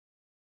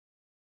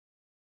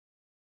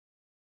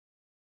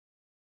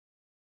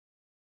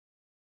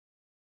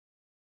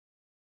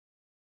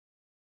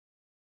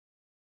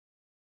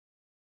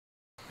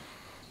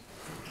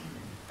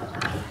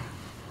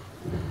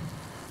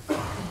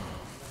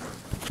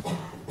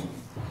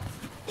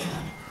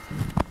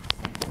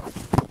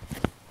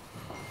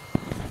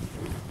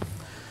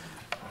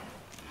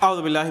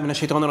أعوذ بالله من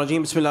الشيطان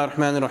الرجيم بسم الله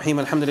الرحمن الرحيم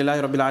الحمد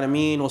لله رب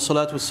العالمين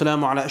والصلاة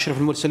والسلام على أشرف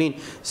المرسلين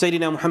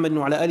سيدنا محمد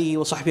وعلى آله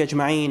وصحبه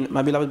أجمعين.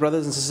 My beloved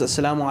brothers and sisters,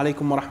 Assalamu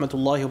alaikum wa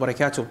rahmatullahi wa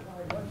barakatuh.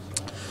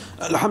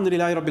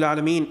 Alhamdulillahi Rabbil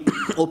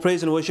Alameen. All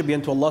praise and worship be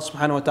unto Allah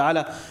subhanahu wa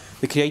ta'ala,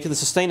 the creator, the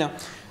sustainer.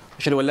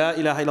 Ashhadu an la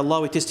ilaha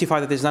illallah, we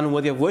testify that there is none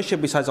worthy of worship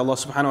besides Allah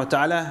subhanahu wa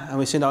ta'ala, and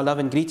we send our love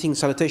and greetings,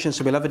 salutations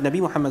to beloved Nabi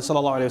Muhammad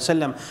sallallahu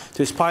alayhi wa sallam, to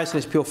his pious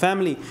and his pure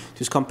family, to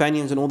his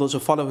companions and all those who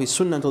follow his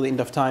sunnah until the end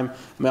of time.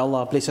 May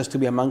Allah bless us to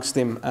be amongst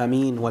them.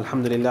 Ameen.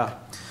 Walhamdulillah.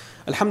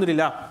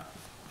 Alhamdulillah.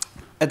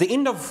 At the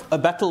end of a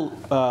battle,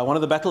 one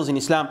of the battles in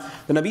Islam,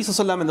 the Nabi sallallahu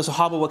alayhi wa sallam and the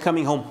Sahaba were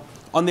coming home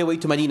on their way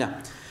to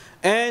Medina.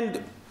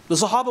 And the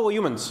Sahaba were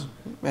humans,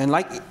 and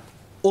like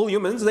all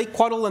humans, they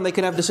quarrel and they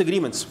can have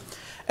disagreements.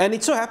 And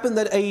it so happened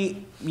that a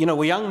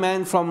young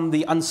man from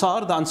the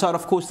Ansar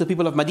of course the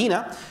people of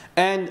Medina,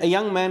 and a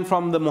young man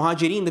from the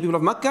Muhajirin, the people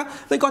of Mecca,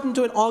 they got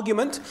into an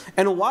argument.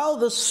 And while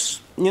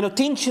this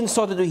tension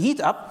started to heat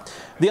up,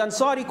 the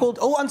Ansari called,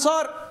 "Oh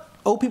Ansar,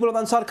 oh people of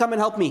Ansar, come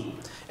and help me."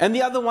 And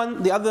the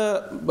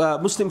other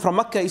Muslim from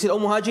Mecca, he said, "Oh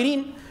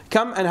Muhajirin,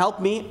 come and help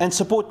me and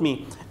support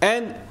me."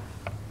 And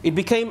it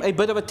became a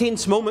bit of a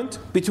tense moment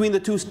between the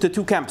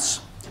two camps.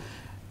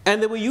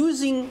 And they were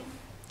using,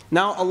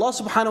 now Allah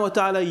subhanahu wa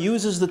ta'ala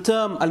uses the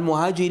term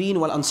al-muhajirin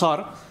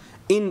wal-ansar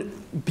in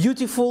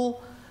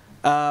beautiful,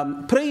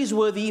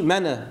 praiseworthy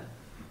manner.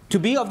 To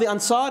be of the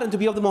Ansar and to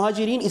be of the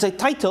Muhajirin is a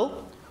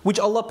title which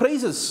Allah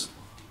praises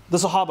the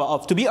Sahaba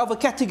of. To be of a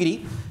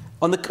category,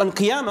 on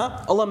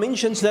Qiyamah, Allah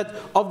mentions that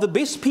of the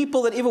best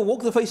people that ever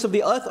walk the face of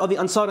the earth are the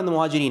Ansar and the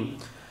Muhajirin.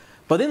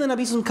 But then the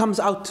Nabi comes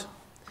out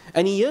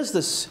and he hears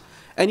this,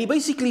 and he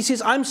basically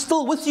says, "I'm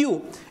still with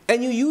you,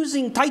 and you're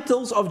using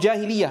titles of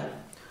Jahiliyyah.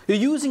 You're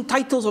using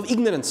titles of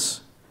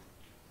ignorance."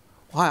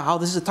 Why? How?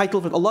 This is a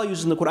title that Allah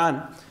uses in the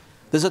Quran.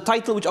 There's a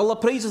title which Allah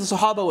praises the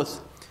Sahaba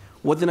with.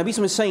 What the Nabi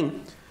is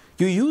saying,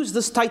 you use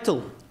this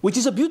title, which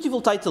is a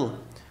beautiful title,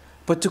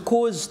 but to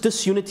cause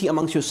disunity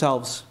amongst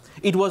yourselves.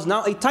 It was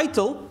now a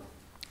title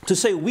to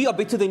say, we are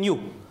better than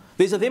you.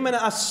 There's a them and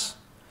a us.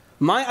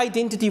 My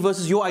identity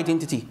versus your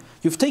identity.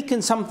 You've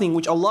taken something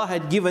which Allah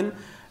had given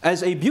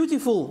as a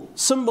beautiful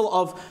symbol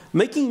of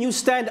making you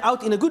stand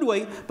out in a good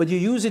way, but you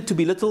use it to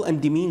belittle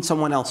and demean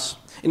someone else.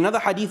 In another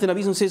hadith, the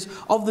Nabi says,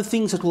 of the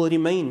things that will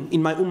remain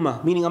in my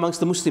ummah, meaning amongst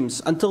the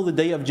Muslims, until the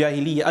day of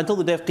Jahiliyyah, until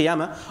the day of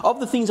Qiyamah, of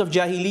the things of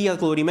Jahiliyyah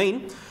that will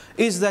remain,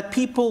 is that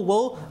people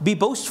will be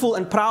boastful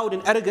and proud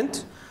and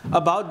arrogant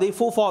about their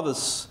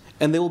forefathers,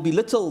 and they will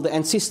belittle the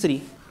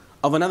ancestry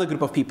of another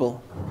group of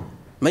people.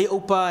 May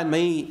Opa and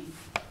May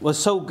was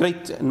so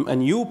great,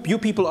 and you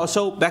people are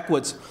so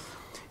backwards.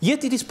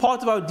 Yet it is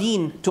part of our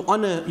deen to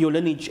honor your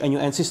lineage and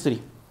your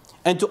ancestry,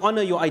 and to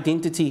honor your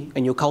identity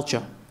and your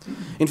culture.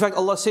 In fact,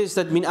 Allah says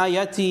that min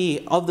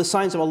ayati, of the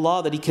signs of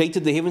Allah, that He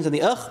created the heavens and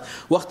the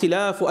earth,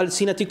 وَاخْتِلَافُ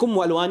أَلْسِنَتِكُمْ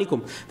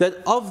وَأَلْوَانِكُمْ,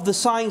 that of the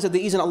signs that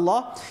there is in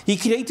Allah, He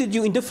created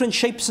you in different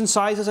shapes and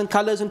sizes and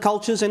colors and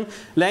cultures and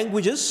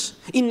languages.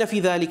 إِنَّ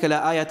فِي ذَلِكَ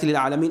لَآيَاتٍ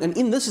لِلْعَالَمِينَ. And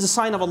in this is a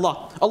sign of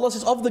Allah. Allah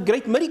says of the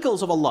great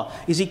miracles of Allah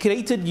is He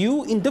created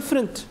you in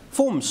different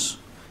forms.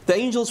 The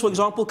angels, for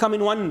example, come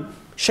in one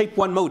shape,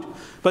 one mode,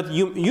 but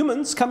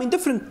humans come in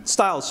different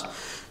styles.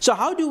 So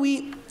how do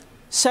we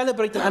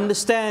celebrate and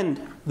understand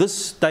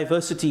this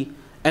diversity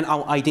and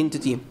our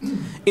identity?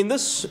 In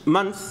this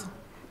month,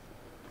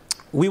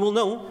 we will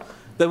know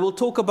that we'll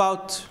talk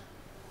about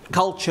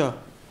culture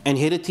and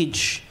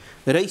heritage,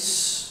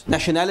 race,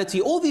 nationality.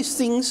 All these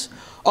things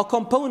are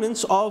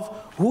components of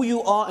who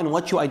you are and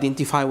what you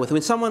identify with.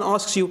 When someone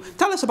asks you,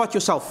 tell us about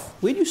yourself,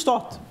 where do you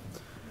start?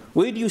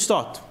 Where do you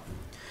start?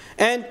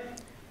 And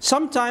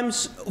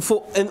sometimes,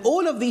 and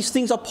all of these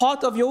things are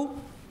part of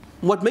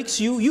what makes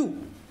you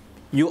you.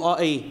 You are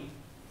a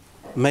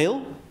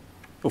male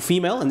or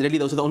female, and really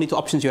those are the only two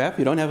options you have.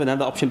 You don't have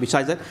another option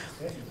besides that.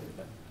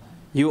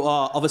 You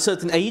are of a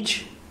certain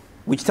age,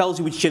 which tells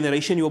you which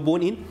generation you were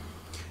born in.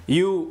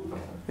 You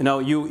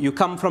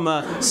come from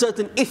a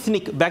certain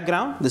ethnic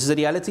background. This is the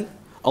reality.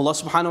 Allah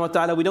subhanahu wa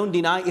ta'ala, we don't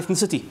deny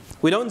ethnicity.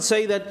 We don't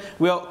say that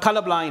we are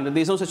colorblind and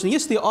there's no such thing.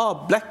 Yes, there are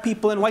black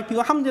people and white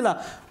people,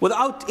 alhamdulillah,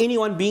 without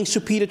anyone being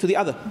superior to the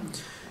other.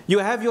 You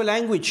have your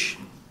language.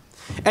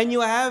 And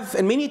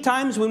many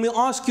times when we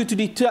ask you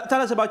to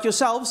tell us about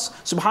yourselves,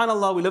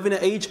 subhanallah, we live in an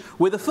age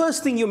where the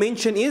first thing you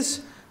mention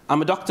is,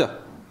 I'm a doctor,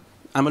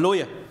 I'm a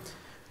lawyer.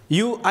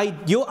 Your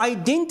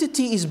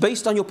identity is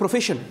based on your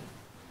profession.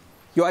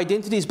 Your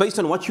identity is based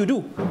on what you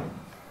do.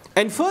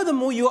 And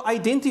furthermore, you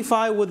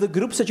identify with the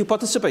groups that you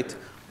participate.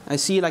 I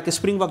see like a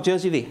Springbok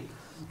jersey there.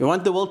 You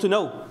want the world to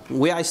know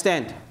where I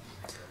stand.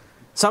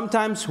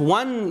 Sometimes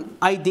one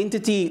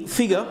identity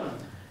figure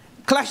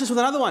clashes with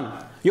another one.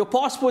 Your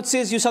passport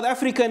says you're South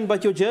African,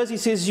 but your jersey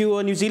says you're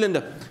a New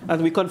Zealander.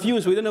 And we're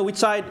confused. We don't know which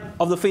side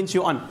of the fence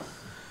you're on.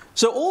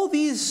 So all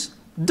these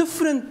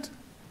different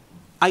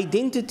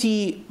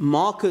identity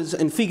markers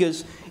and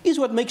figures is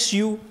what makes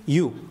you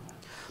you.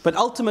 But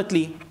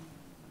ultimately,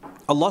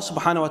 Allah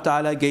subhanahu wa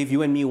ta'ala gave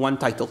you and me one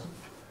title.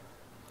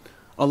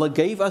 Allah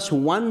gave us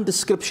one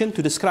description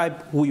to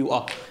describe who you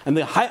are. And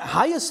the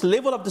highest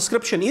level of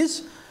description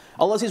is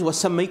Allah says,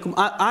 وَسَمَّيْكُمْ,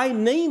 I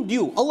named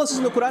you. Allah says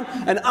in the Quran,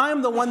 and I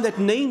am the one that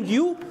named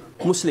you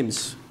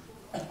Muslims.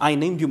 I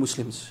named you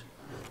Muslims.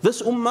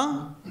 This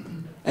ummah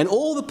and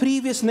all the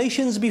previous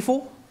nations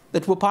before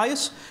that were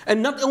pious,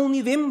 and not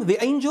only them,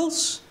 the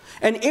angels,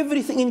 and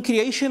everything in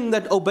creation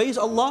that obeys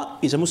Allah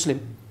is a Muslim.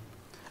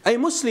 A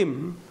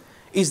Muslim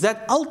is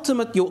that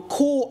ultimate, your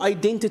core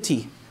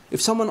identity.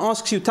 If someone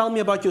asks you, tell me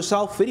about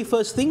yourself, very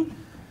first thing,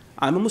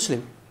 I'm a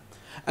Muslim.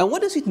 And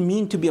what does it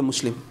mean to be a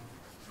Muslim?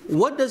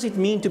 What does it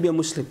mean to be a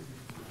Muslim?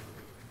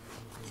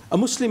 A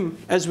Muslim,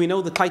 as we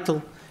know the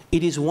title,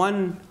 it is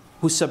one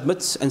who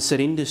submits and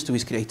surrenders to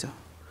his Creator.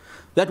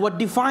 That what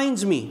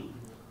defines me,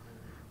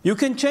 you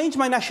can change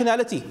my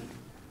nationality.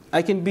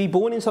 I can be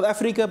born in South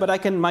Africa, but I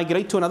can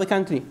migrate to another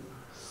country.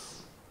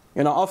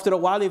 You know, after a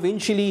while,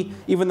 eventually,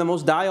 even the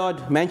most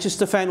diehard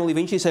Manchester fan will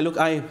eventually say, look,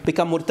 I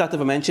become murtad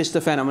of a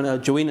Manchester fan, I'm going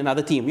to join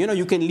another team. You know,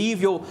 you can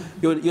leave your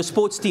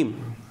sports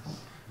team.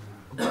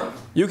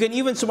 You can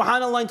even,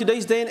 subhanAllah, in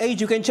today's day and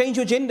age, you can change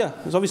your gender.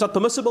 It's obviously not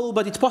permissible,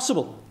 but it's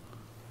possible.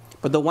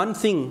 But the one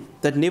thing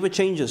that never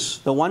changes,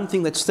 the one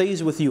thing that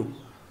stays with you,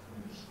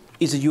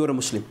 is that you are a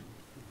Muslim.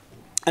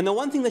 And the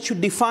one thing that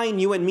should define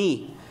you and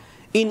me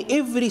in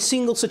every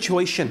single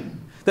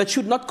situation, that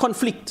should not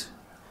conflict,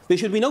 there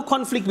should be no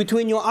conflict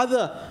between your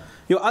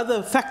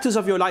other factors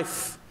of your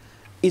life,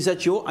 is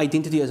that your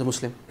identity as a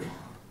Muslim.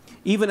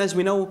 Even as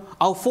we know,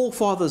 our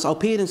forefathers, our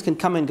parents can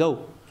come and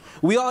go.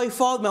 We are a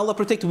father, may Allah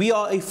protect, we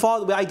are a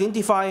father, we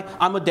identify,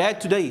 I'm a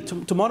dad today.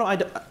 Tomorrow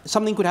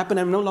something could happen,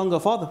 I'm no longer a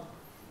father.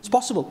 It's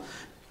possible.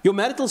 Your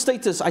marital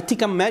status, I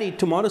think I'm married,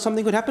 tomorrow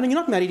something could happen and you're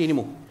not married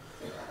anymore.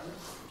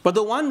 But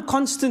the one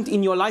constant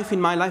in your life,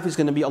 in my life, is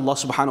going to be Allah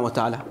subhanahu wa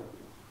ta'ala.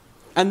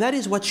 And that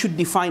is what should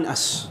define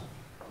us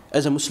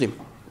as a Muslim.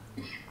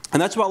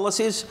 And that's why Allah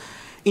says,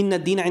 Inna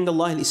ad-deena inda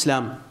Allah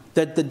al-Islam.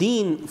 That the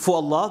deen for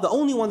Allah, the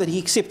only one that He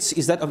accepts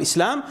is that of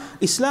Islam.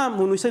 Islam,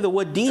 when we say the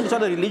word deen, it's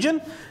not a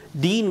religion.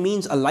 Deen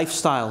means a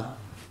lifestyle.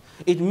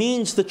 It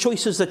means the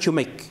choices that you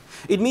make.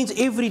 It means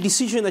every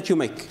decision that you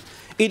make.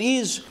 It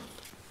is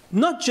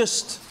not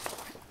just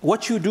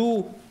what you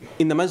do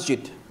in the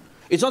masjid.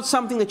 It's not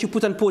something that you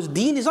put on pause.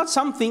 Deen is not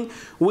something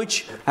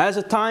which has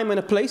a time and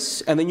a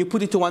place and then you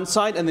put it to one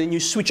side and then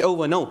you switch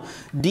over. No.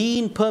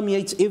 Deen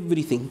permeates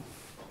everything.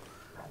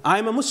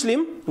 I'm a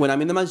Muslim when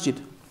I'm in the masjid.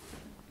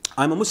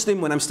 I'm a Muslim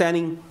when I'm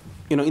standing,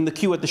 in the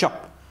queue at the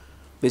shop.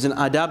 There's an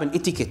adab and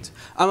etiquette.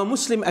 I'm a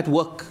Muslim at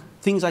work.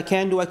 Things I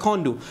can do, I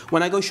can't do.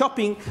 When I go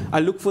shopping, I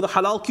look for the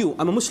halal queue.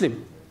 I'm a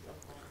Muslim.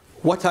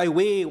 What I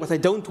wear, what I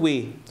don't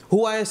wear,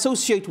 who I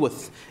associate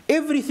with.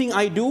 Everything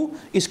I do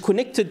is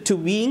connected to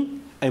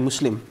being a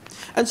Muslim.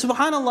 And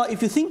subhanAllah,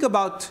 if you think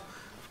about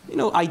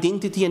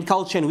identity and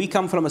culture, and we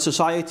come from a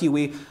society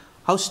where,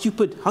 how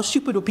stupid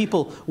were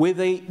people, where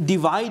they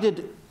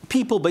divided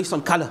people based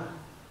on color.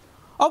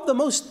 Of the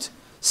most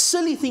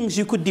silly things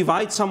you could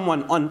divide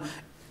someone on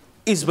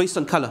is based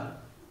on color.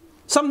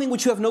 Something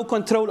which you have no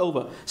control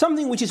over.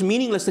 Something which is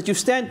meaningless, that you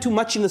stand too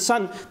much in the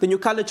sun, then your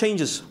color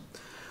changes.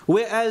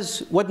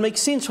 Whereas what makes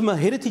sense from a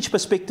heritage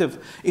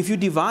perspective, if you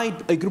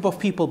divide a group of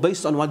people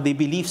based on what their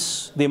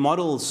beliefs, their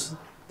morals,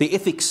 their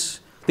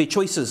ethics, their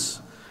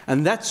choices,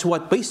 and that's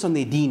what, based on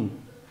their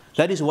deen,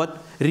 that is what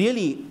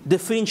really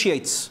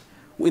differentiates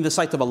in the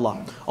sight of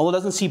Allah. Allah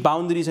doesn't see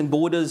boundaries and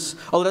borders.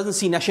 Allah doesn't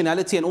see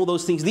nationality and all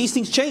those things. These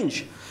things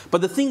change.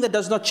 But the thing that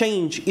does not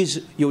change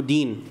is your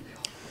deen.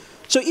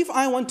 So if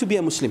I want to be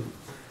a Muslim,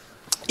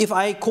 if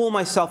I call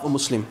myself a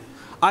Muslim,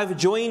 I've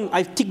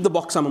ticked the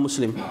box, I'm a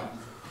Muslim.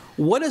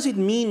 What does it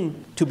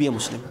mean to be a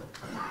Muslim?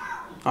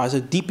 It's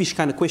a deepish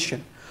kind of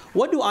question.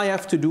 What do I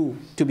have to do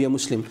to be a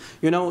Muslim?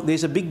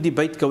 There's a big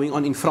debate going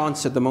on in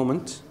France at the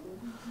moment,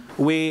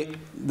 where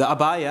the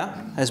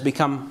abaya has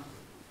become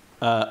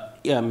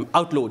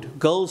outlawed.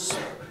 Girls,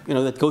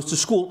 that goes to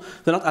school,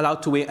 they're not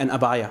allowed to wear an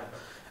abaya.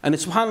 And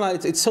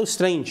subhanAllah, it's so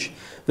strange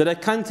that a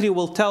country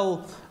will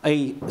tell,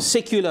 a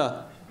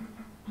secular,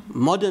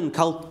 modern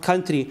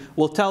country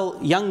will tell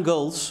young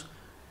girls,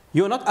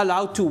 you're not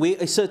allowed to wear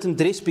a certain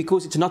dress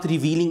because it's not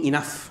revealing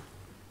enough.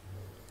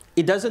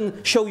 It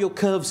doesn't show your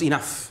curves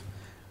enough.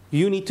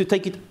 You need to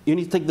take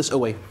this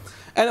away.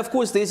 And of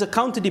course, there's a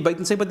counter debate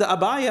and say, but the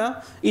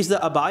abaya, is the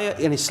abaya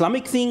an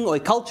Islamic thing or a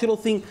cultural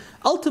thing?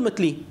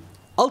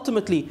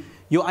 Ultimately,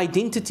 your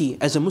identity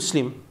as a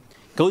Muslim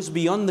goes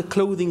beyond the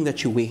clothing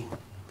that you wear.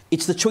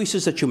 It's the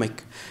choices that you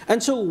make.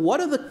 And so what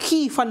are the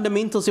key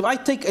fundamentals? If I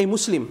take a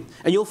Muslim,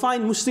 and you'll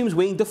find Muslims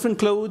wearing different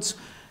clothes,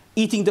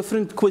 eating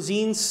different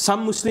cuisines,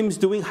 some Muslims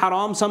doing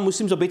haram, some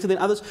Muslims are better than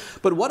others.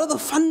 But what are the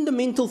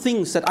fundamental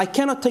things that I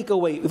cannot take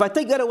away? If I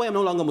take that away, I'm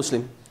no longer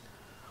Muslim.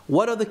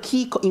 What are the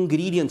key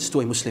ingredients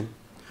to a Muslim?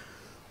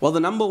 Well,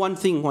 the number one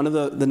thing,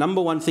 the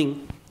number one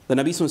thing, the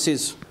Nabi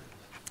says,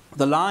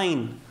 the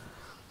line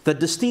that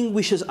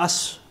distinguishes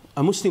us,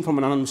 a Muslim from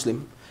a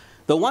non-Muslim,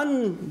 the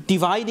one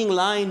dividing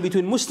line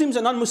between Muslims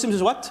and non-Muslims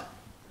is what?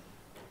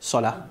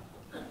 Salah.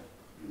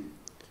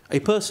 A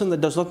person that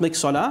does not make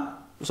salah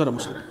is not a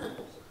Muslim.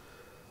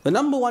 The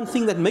number one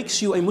thing that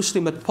makes you a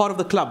Muslim, that part of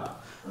the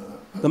club,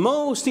 the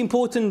most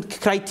important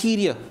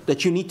criteria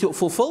that you need to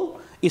fulfill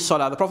is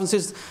salah. The Prophet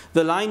says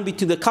the line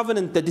between the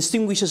covenant that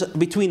distinguishes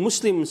between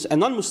Muslims and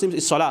non-Muslims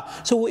is salah.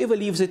 So whoever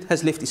leaves it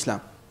has left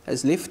Islam.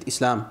 Has left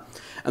Islam.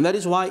 And that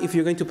is why if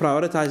you're going to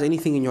prioritize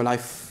anything in your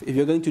life, if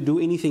you're going to do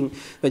anything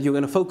that you're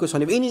going to focus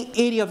on, if any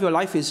area of your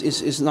life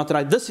is not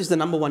right, this is the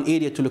number one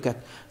area to look at.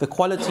 The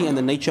quality and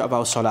the nature of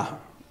our salah.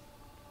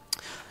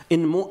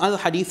 In other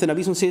hadith, the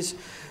Nabi says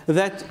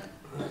that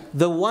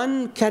the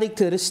one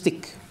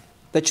characteristic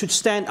that should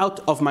stand out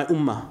of my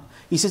ummah,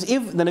 he says,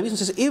 the Nabi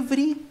says,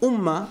 every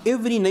ummah,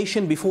 every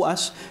nation before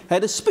us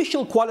had a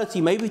special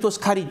quality. Maybe it was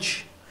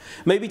courage,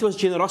 maybe it was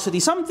generosity,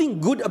 something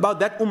good about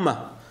that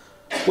ummah.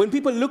 When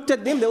people looked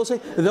at them, they will say,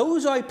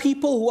 those are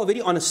people who are very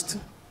honest.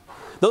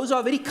 Those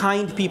are very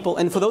kind people.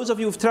 And for those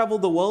of you who've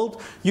traveled the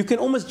world, you can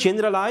almost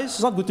generalize.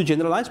 It's not good to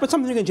generalize, but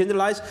something you can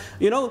generalize.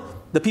 You know,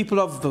 the people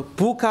of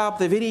Boorhaanol,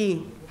 they're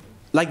very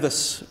like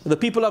this. The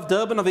people of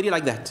Durban are very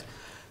like that.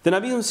 The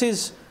Nabi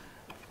says,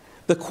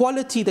 the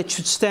quality that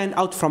should stand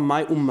out from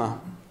my ummah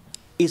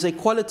is a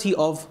quality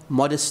of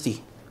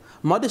modesty.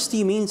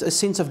 Modesty means a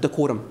sense of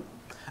decorum,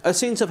 a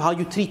sense of how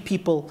you treat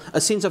people,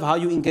 a sense of how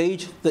you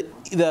engage,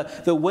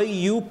 the way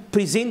you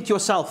present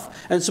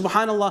yourself. And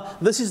subhanAllah,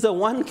 this is the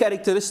one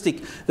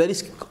characteristic that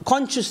is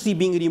consciously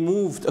being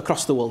removed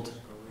across the world.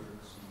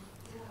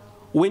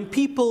 When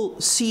people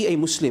see a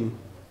Muslim,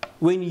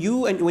 when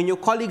your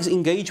colleagues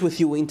engage with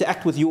you,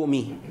 interact with you or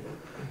me,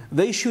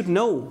 they should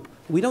know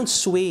we don't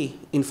swear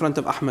in front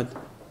of Ahmed.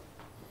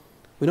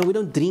 We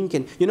don't drink,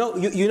 and you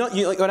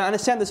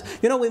understand this.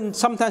 You know, when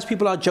sometimes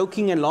people are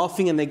joking and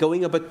laughing and they're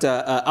going a bit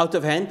out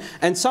of hand,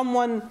 and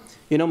someone,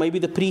 maybe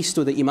the priest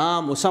or the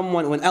imam or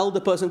someone, or an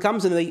elder person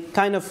comes and they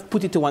kind of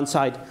put it to one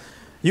side.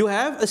 You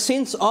have a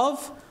sense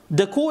of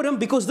decorum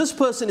because this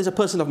person is a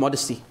person of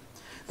modesty.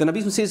 The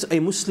Nabi says a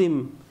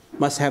Muslim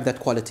must have that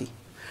quality.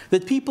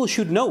 That people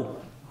should know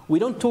we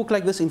don't talk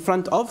like this in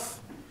front of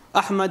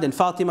Ahmad and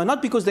Fatima,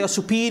 not because they are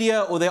superior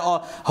or they are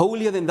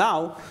holier than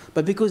thou,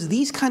 but because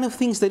these kind of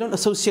things they don't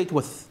associate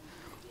with.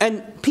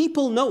 And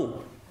people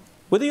know,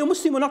 whether you're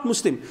Muslim or not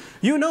Muslim,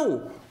 you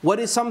know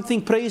what is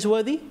something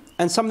praiseworthy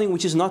and something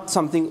which is not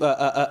something,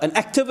 an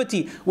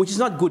activity which is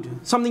not good,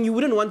 something you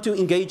wouldn't want to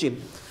engage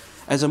in.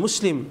 As a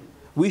Muslim,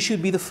 we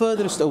should be the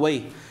furthest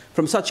away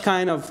from such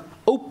kind of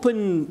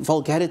open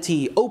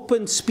vulgarity,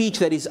 open speech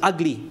that is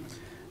ugly.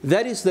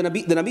 That is the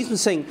Nabi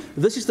is saying,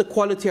 this is the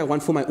quality I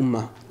want for my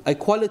ummah. A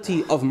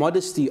quality of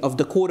modesty, of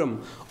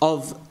decorum,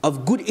 of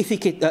good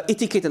etiquette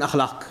and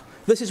akhlaq.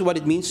 This is what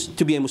it means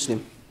to be a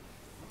Muslim.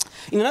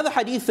 In another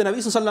hadith, the Nabi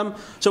sallallahu,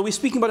 so we're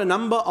speaking about a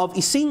number of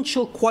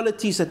essential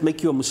qualities that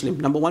make you a Muslim.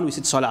 Number one, we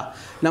said salah.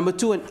 Number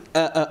two,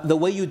 the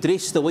way you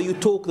dress, the way you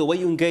talk, the way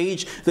you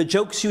engage, the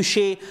jokes you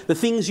share, the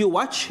things you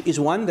watch is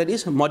one that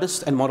is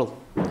modest and moral.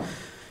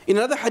 In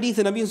another hadith,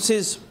 the Nabi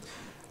says,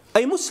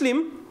 a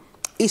Muslim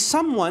is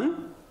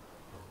someone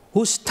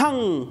whose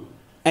tongue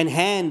and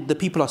hand the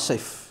people are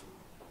safe.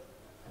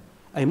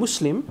 A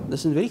Muslim,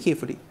 listen very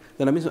carefully,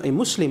 a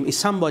Muslim is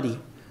somebody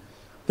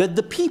that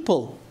the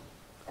people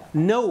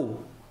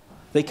know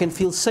they can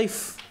feel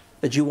safe,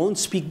 that you won't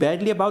speak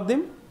badly about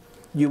them,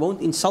 you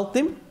won't insult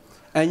them,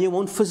 and you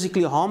won't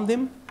physically harm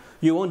them,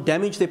 you won't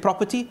damage their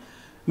property.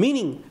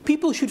 Meaning,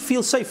 people should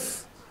feel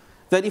safe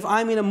that if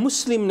I'm in a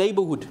Muslim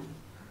neighborhood,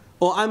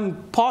 or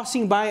I'm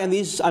passing by and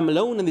I'm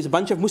alone and there's a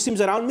bunch of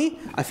Muslims around me,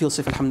 I feel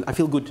safe, alhamdulillah, I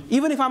feel good.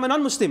 Even if I'm a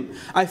non-Muslim,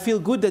 I feel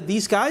good that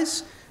these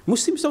guys,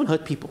 Muslims don't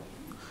hurt people.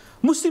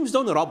 Muslims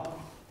don't rob.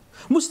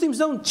 Muslims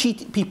don't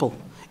cheat people.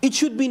 It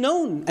should be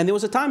known. And there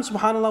was a time,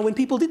 subhanAllah, when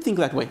people did think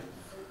that way.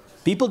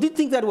 People did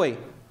think that way.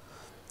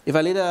 If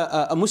I let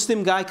a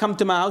Muslim guy come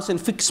to my house and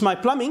fix my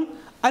plumbing,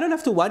 I don't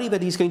have to worry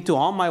that he's going to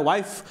harm my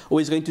wife or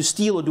he's going to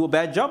steal or do a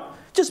bad job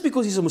just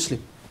because he's a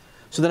Muslim.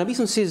 So the Nabi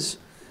says,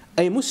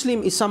 a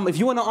Muslim is if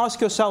you want to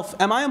ask yourself,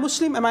 am I a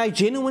Muslim? Am I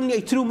genuinely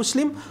a true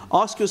Muslim?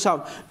 Ask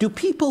yourself, do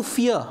people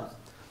fear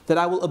that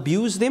I will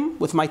abuse them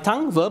with my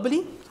tongue,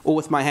 verbally, or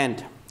with my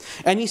hand?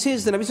 And he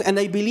says, the Nabi says, and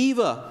a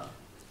believer,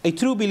 a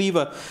true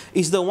believer,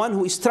 is the one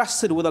who is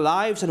trusted with the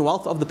lives and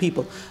wealth of the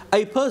people.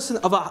 A person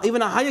of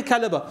even a higher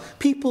caliber,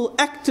 people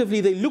actively,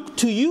 they look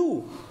to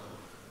you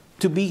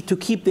to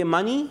keep their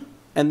money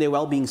and their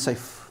well-being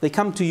safe. They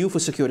come to you for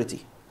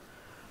security.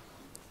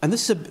 And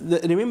this is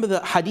remember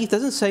the hadith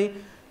doesn't say,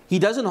 he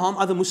doesn't harm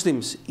other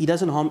Muslims. He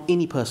doesn't harm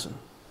any person.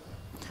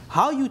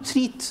 How you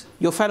treat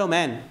your fellow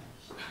man,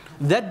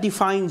 that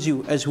defines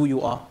you as who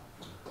you are.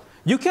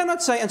 You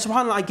cannot say, and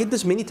subhanAllah, I get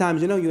this many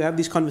times, you have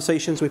these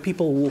conversations where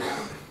people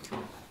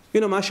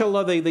who,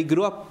 mashallah, they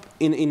grew up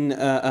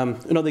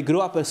they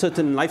grew up a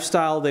certain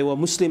lifestyle, they were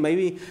Muslim,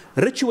 maybe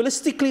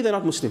ritualistically they're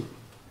not Muslim.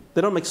 They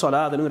don't make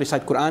salah, they don't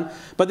recite Quran,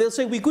 but they'll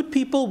say, we're good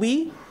people,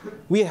 we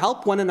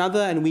help one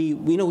another, and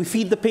we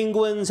feed the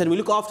penguins, and we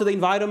look after the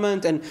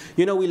environment, and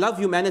we love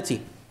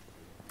humanity.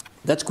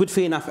 That's good,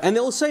 fair enough. And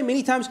they'll say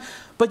many times,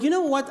 but you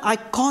know what, I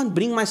can't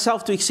bring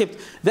myself to accept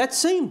that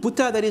same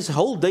Buddha that is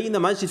whole day in the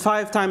masjid,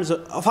 five times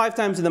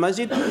in the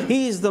masjid,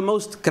 he is the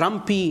most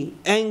grumpy,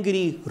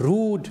 angry,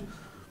 rude,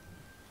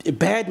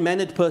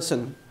 bad-mannered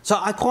person. So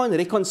I can't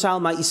reconcile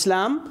my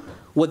Islam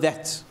with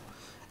that.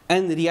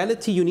 And in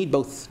reality, you need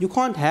both. You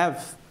can't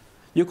have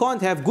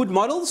good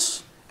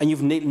models and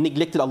you've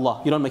neglected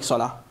Allah. You don't make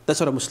salah. That's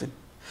not a Muslim.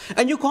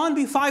 And you can't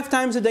be 5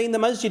 times a day in the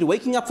masjid,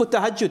 waking up for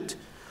tahajjud,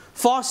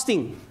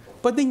 fasting,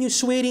 but then you're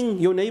swearing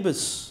your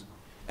neighbors,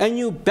 and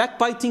you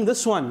backbiting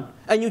this one,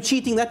 and you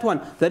cheating that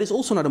one. That is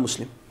also not a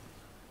Muslim.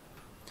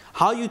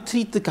 How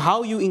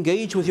you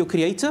engage with your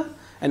Creator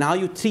and how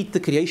you treat the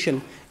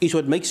creation is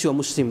what makes you a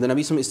Muslim. The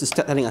Nabi is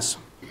telling us.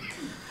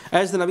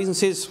 As the Nabi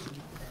says,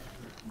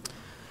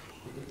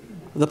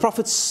 the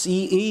Prophet,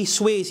 he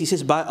swears, he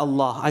says, by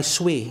Allah, I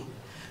swear,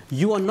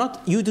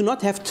 you do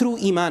not have true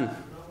Iman.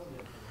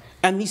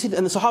 And he said,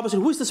 and the Sahaba said,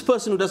 who is this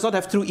person who does not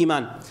have true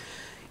Iman?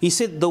 He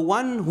said, the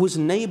one whose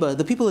neighbor,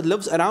 the people that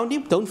lives around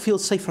him, don't feel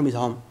safe from his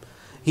harm.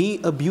 He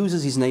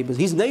abuses his neighbors.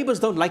 His neighbors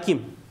don't like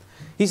him.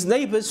 His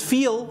neighbors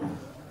feel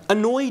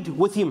annoyed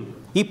with him.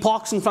 He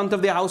parks in front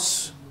of their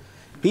house.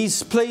 He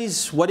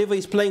plays whatever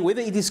he's playing,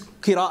 whether it is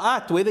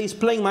qira'at, whether he's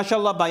playing,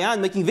 mashallah,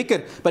 bayan, making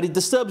dhikr, but it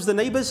disturbs the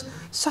neighbors.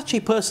 Such a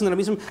person,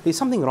 there's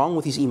something wrong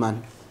with his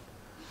Iman.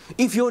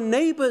 If your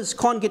neighbors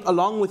can't get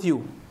along with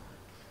you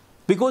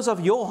because of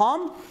your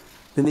harm,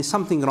 then there's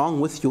something wrong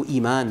with your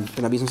Iman.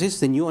 The Nabi says,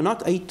 then you are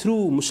not a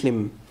true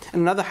Muslim.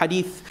 And another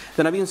hadith,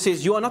 the Nabi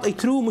says, you are not a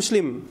true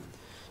Muslim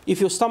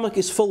if your stomach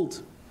is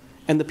filled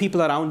and the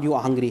people around you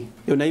are hungry.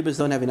 Your neighbors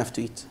don't have enough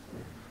to eat.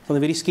 Something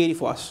very scary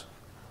for us.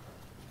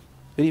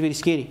 Very, very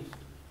scary.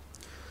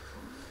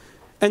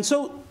 And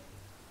so,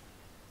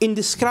 in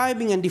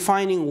describing and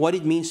defining what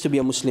it means to be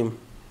a Muslim,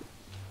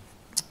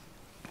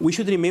 we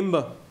should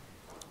remember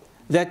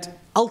that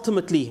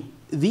ultimately,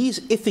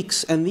 these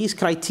ethics and these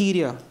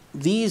criteria,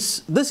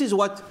 this is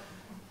what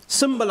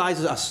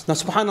symbolizes us. Now,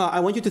 subhanAllah,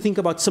 I want you to think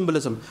about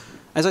symbolism.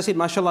 As I said,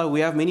 mashallah, we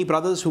have many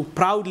brothers who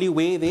proudly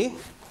wear their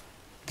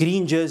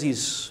green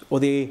jerseys or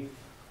their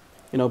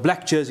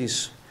black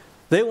jerseys.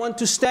 They want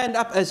to stand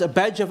up as a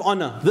badge of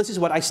honor. This is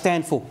what I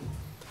stand for.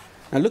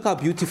 Now look how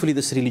beautifully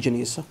this religion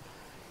is.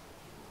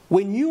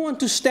 When you want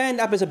to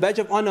stand up as a badge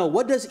of honor,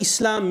 what does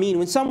Islam mean?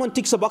 When someone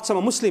ticks a box, I'm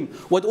a Muslim,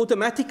 what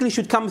automatically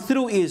should come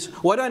through is,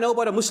 what do I know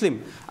about a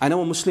Muslim? I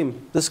know a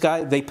Muslim. This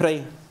guy, they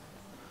pray.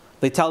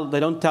 They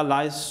don't tell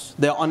lies.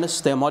 They're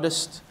honest. They're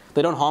modest.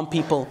 They don't harm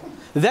people.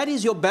 That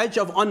is your badge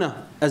of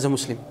honor as a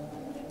Muslim.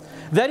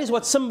 That is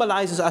what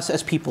symbolizes us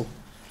as people.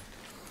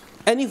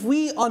 And if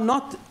we are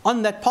not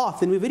on that path,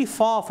 then we're very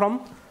far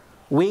from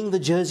wearing the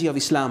jersey of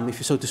Islam, if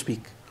you so to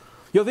speak.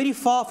 You're very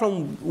far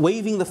from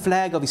waving the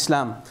flag of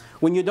Islam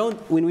when we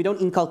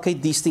don't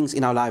inculcate these things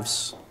in our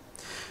lives.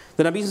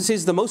 The Nabi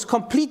says the most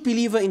complete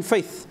believer in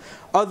faith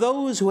are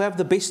those who have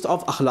the best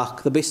of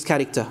akhlaq, the best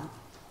character.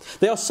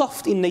 They are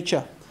soft in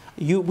nature.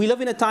 We live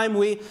in a time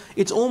where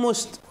it's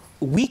almost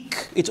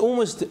weak, it's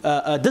almost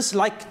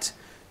disliked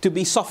to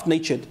be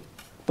soft-natured.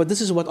 But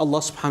this is what Allah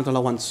subhanahu wa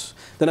ta'ala wants.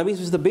 The Nabi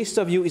says the best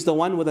of you is the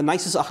one with the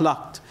nicest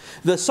akhlaq,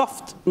 the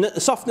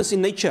softness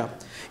in nature.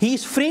 He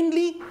is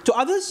friendly to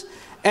others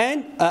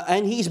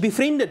and he is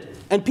befriended,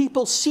 and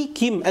people seek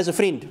him as a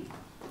friend.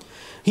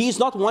 He is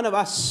not one of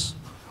us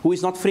who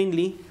is not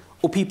friendly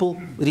or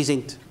people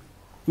resent.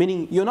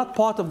 Meaning you're not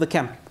part of the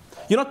camp.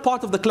 You're not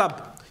part of the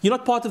club. You're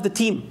not part of the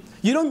team.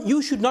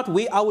 You should not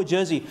wear our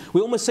jersey.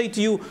 We almost say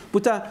to you,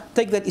 Buddha,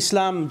 take that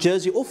Islam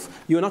jersey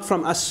off. You're not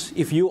from us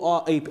if you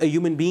are a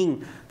human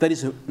being that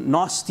is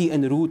nasty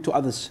and rude to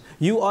others.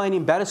 You are an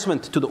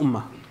embarrassment to the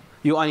ummah.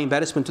 You are an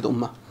embarrassment to the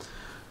ummah.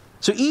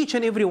 So each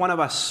and every one of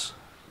us,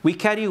 we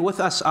carry with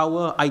us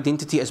our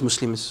identity as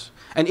Muslims.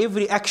 And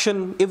every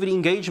action, every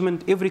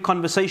engagement, every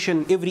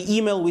conversation, every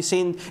email we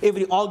send,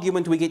 every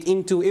argument we get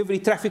into, every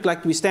traffic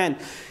light we stand,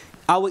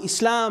 our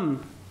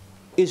Islam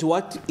is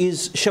what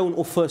is shown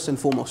off first and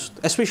foremost,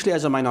 especially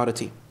as a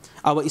minority.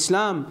 Our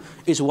Islam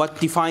is what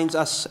defines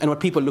us and what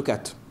people look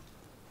at.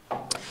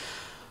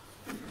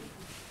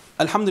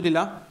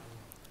 Alhamdulillah,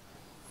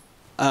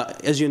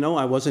 as you know,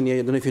 I wasn't here.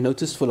 I don't know if you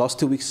noticed, for the last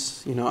 2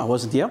 weeks, I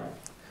wasn't here.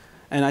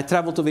 And I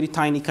traveled to a very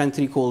tiny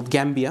country called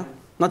Gambia.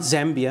 Not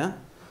Zambia,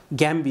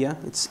 Gambia.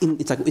 I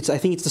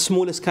think it's the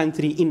smallest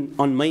country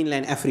on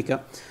mainland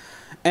Africa.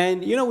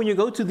 And when you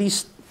go to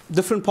these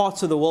different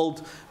parts of the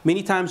world,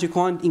 many times you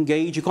can't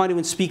engage, you can't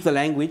even speak the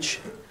language.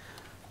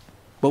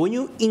 But when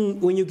you're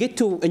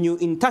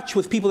in touch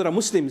with people that are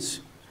Muslims,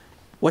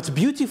 what's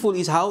beautiful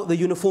is how the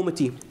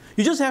uniformity.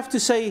 You just have to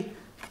say,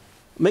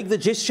 make the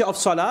gesture of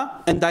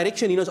salah and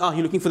direction. He knows,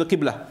 you're looking for the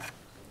qibla.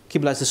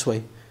 Qibla is this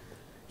way.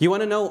 You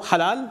want to know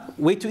halal,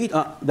 where to eat?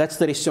 That's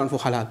the restaurant for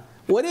halal.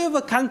 Whatever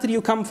country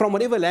you come from,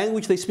 whatever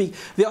language they speak,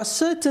 there are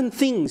certain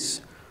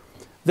things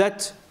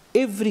that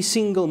every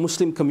single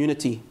Muslim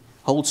community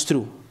holds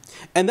true.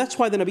 And that's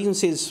why the Nabi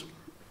says,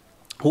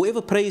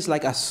 whoever prays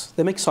like us,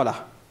 they make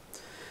salah,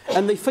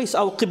 and they face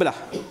our qibla,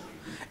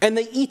 and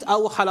they eat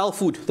our halal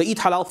food, they eat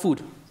halal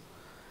food,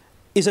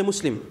 is a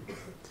Muslim.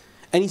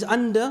 And he's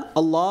under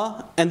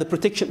Allah and the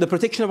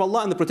protection of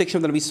Allah and the protection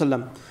of the Nabi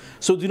Sallam.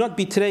 So do not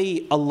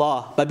betray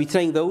Allah by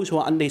betraying those who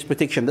are under his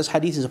protection. This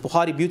hadith is a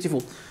Bukhari,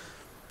 beautiful.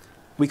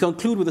 We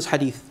conclude with this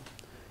hadith.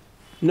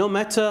 No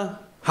matter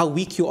how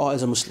weak you are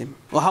as a Muslim,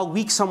 or how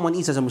weak someone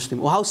is as a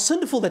Muslim, or how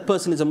sinful that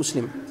person is a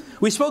Muslim.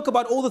 We spoke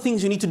about all the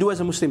things you need to do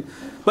as a Muslim.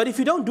 But if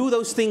you don't do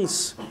those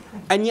things,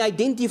 and he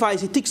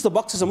identifies, he ticks the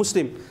box as a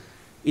Muslim,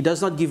 it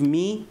does not give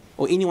me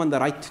or anyone the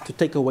right to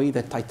take away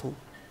that title.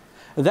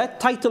 That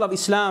title of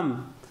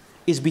Islam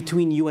is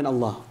between you and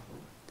Allah.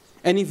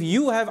 And if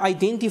you have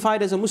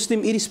identified as a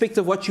Muslim, irrespective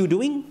of what you're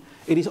doing,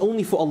 it is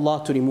only for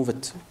Allah to remove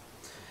it.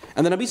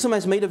 And the Nabi Sallallahu Alaihi Wasallam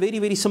has made a very,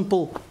 very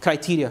simple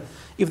criteria.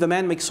 If the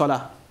man makes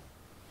salah,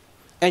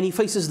 and he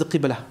faces the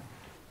Qibla,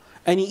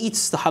 and he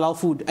eats the halal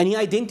food, and he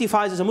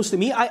identifies as a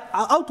Muslim, he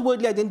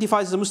outwardly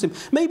identifies as a Muslim.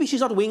 Maybe she's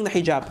not wearing the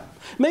hijab.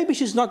 Maybe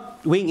she's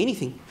not wearing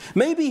anything.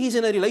 Maybe he's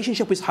in a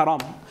relationship with haram.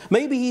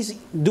 Maybe he's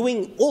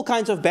doing all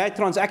kinds of bad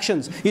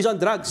transactions. He's on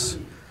drugs.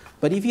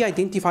 But if he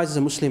identifies as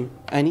a Muslim,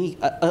 and he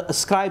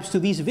ascribes to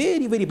these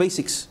very, very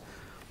basics,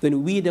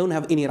 then we don't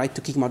have any right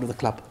to kick him out of the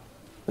club.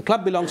 The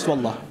club belongs to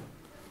Allah.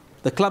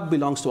 The club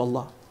belongs to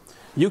Allah.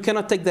 You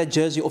cannot take that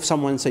jersey off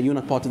someone and say, you're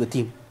not part of the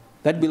team.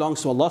 That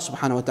belongs to Allah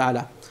subhanahu wa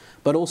ta'ala.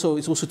 But also,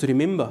 it's also to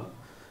remember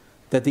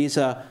that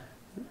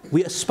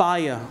we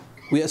aspire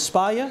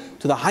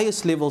to the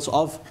highest levels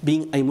of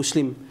being a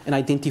Muslim and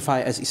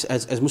identify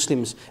as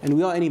Muslims. And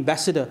we are an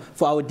ambassador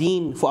for our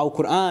deen, for our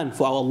Quran,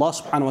 for our Allah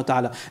subhanahu wa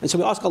ta'ala. And so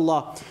we ask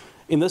Allah,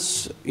 in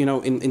this,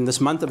 in this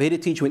month of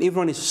heritage, when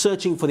everyone is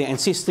searching for their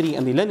ancestry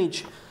and their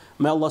lineage,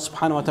 may Allah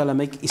subhanahu wa ta'ala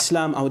make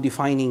Islam our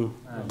defining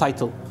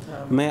title.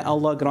 May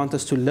Allah grant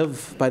us to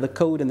live by the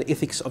code and the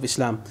ethics of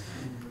Islam.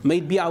 May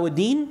it be our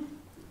deen,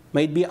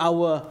 may it be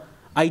our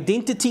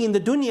identity in the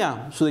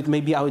dunya, so that it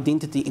may be our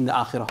identity in the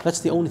akhirah.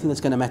 That's the only thing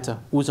that's going to matter.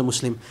 Who's a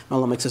Muslim? May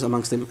Allah makes us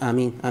amongst them.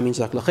 Ameen. Ameen.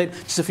 Jazakallah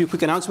khair. Just a few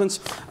quick announcements.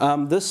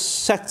 This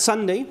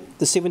Sunday,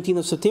 the 17th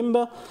of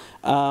September,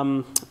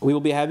 we will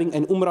be having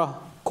an Umrah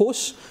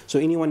course. So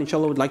anyone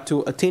inshallah would like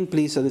to attend,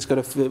 please,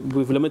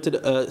 we've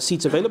limited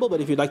seats available,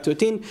 but if you'd like to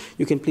attend,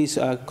 you can please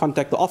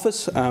contact the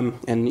office, and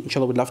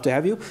inshallah would love to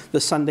have you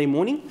this Sunday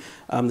morning,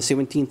 the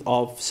 17th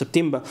of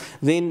September.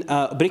 Then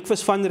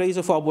breakfast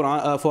fundraiser for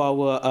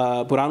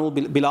our Boorhaanol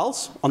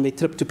Bilals on their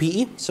trip to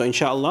PE. So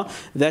inshallah,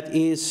 that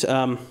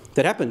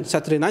happened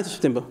Saturday 9th of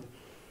September.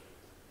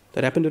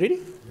 That happened already?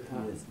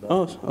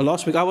 Oh,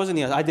 last week. I wasn't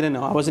here. I didn't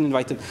know. I wasn't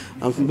invited.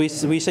 We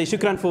say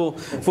shukran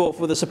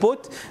for the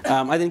support.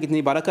 I didn't get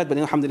any barakat, but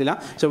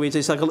alhamdulillah. So we say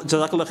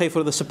jazakallah khair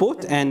for the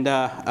support, and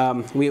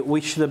we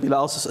wish the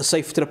Bilals a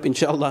safe trip,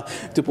 inshallah,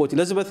 to Port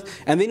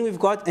Elizabeth. And then we've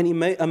got an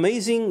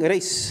amazing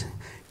race.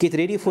 Get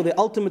ready for the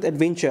ultimate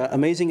adventure,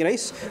 amazing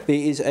race. There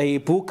is a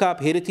Book Cup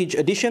Heritage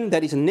Edition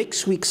that is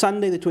next week,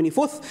 Sunday the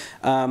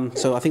 24th.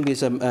 So I think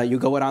there's you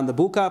go around the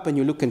Book Cup and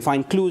you look and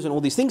find clues and all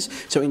these things.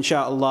 So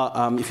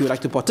inshallah, if you would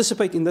like to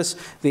participate in this,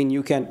 then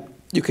you can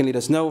let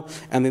us know.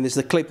 And then there's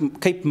the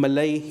Cape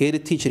Malay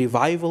Heritage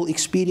Revival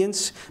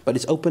Experience, but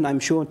it's open, I'm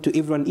sure, to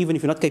everyone, even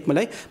if you're not Cape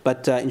Malay.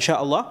 But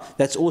inshallah,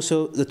 that's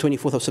also the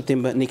 24th of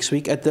September next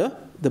week at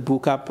the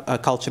Book Cup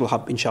Cultural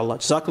Hub, inshallah.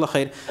 Jazakallah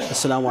khair.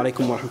 Assalamu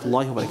alaikum wa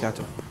rahmatullahi wa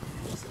barakatuh.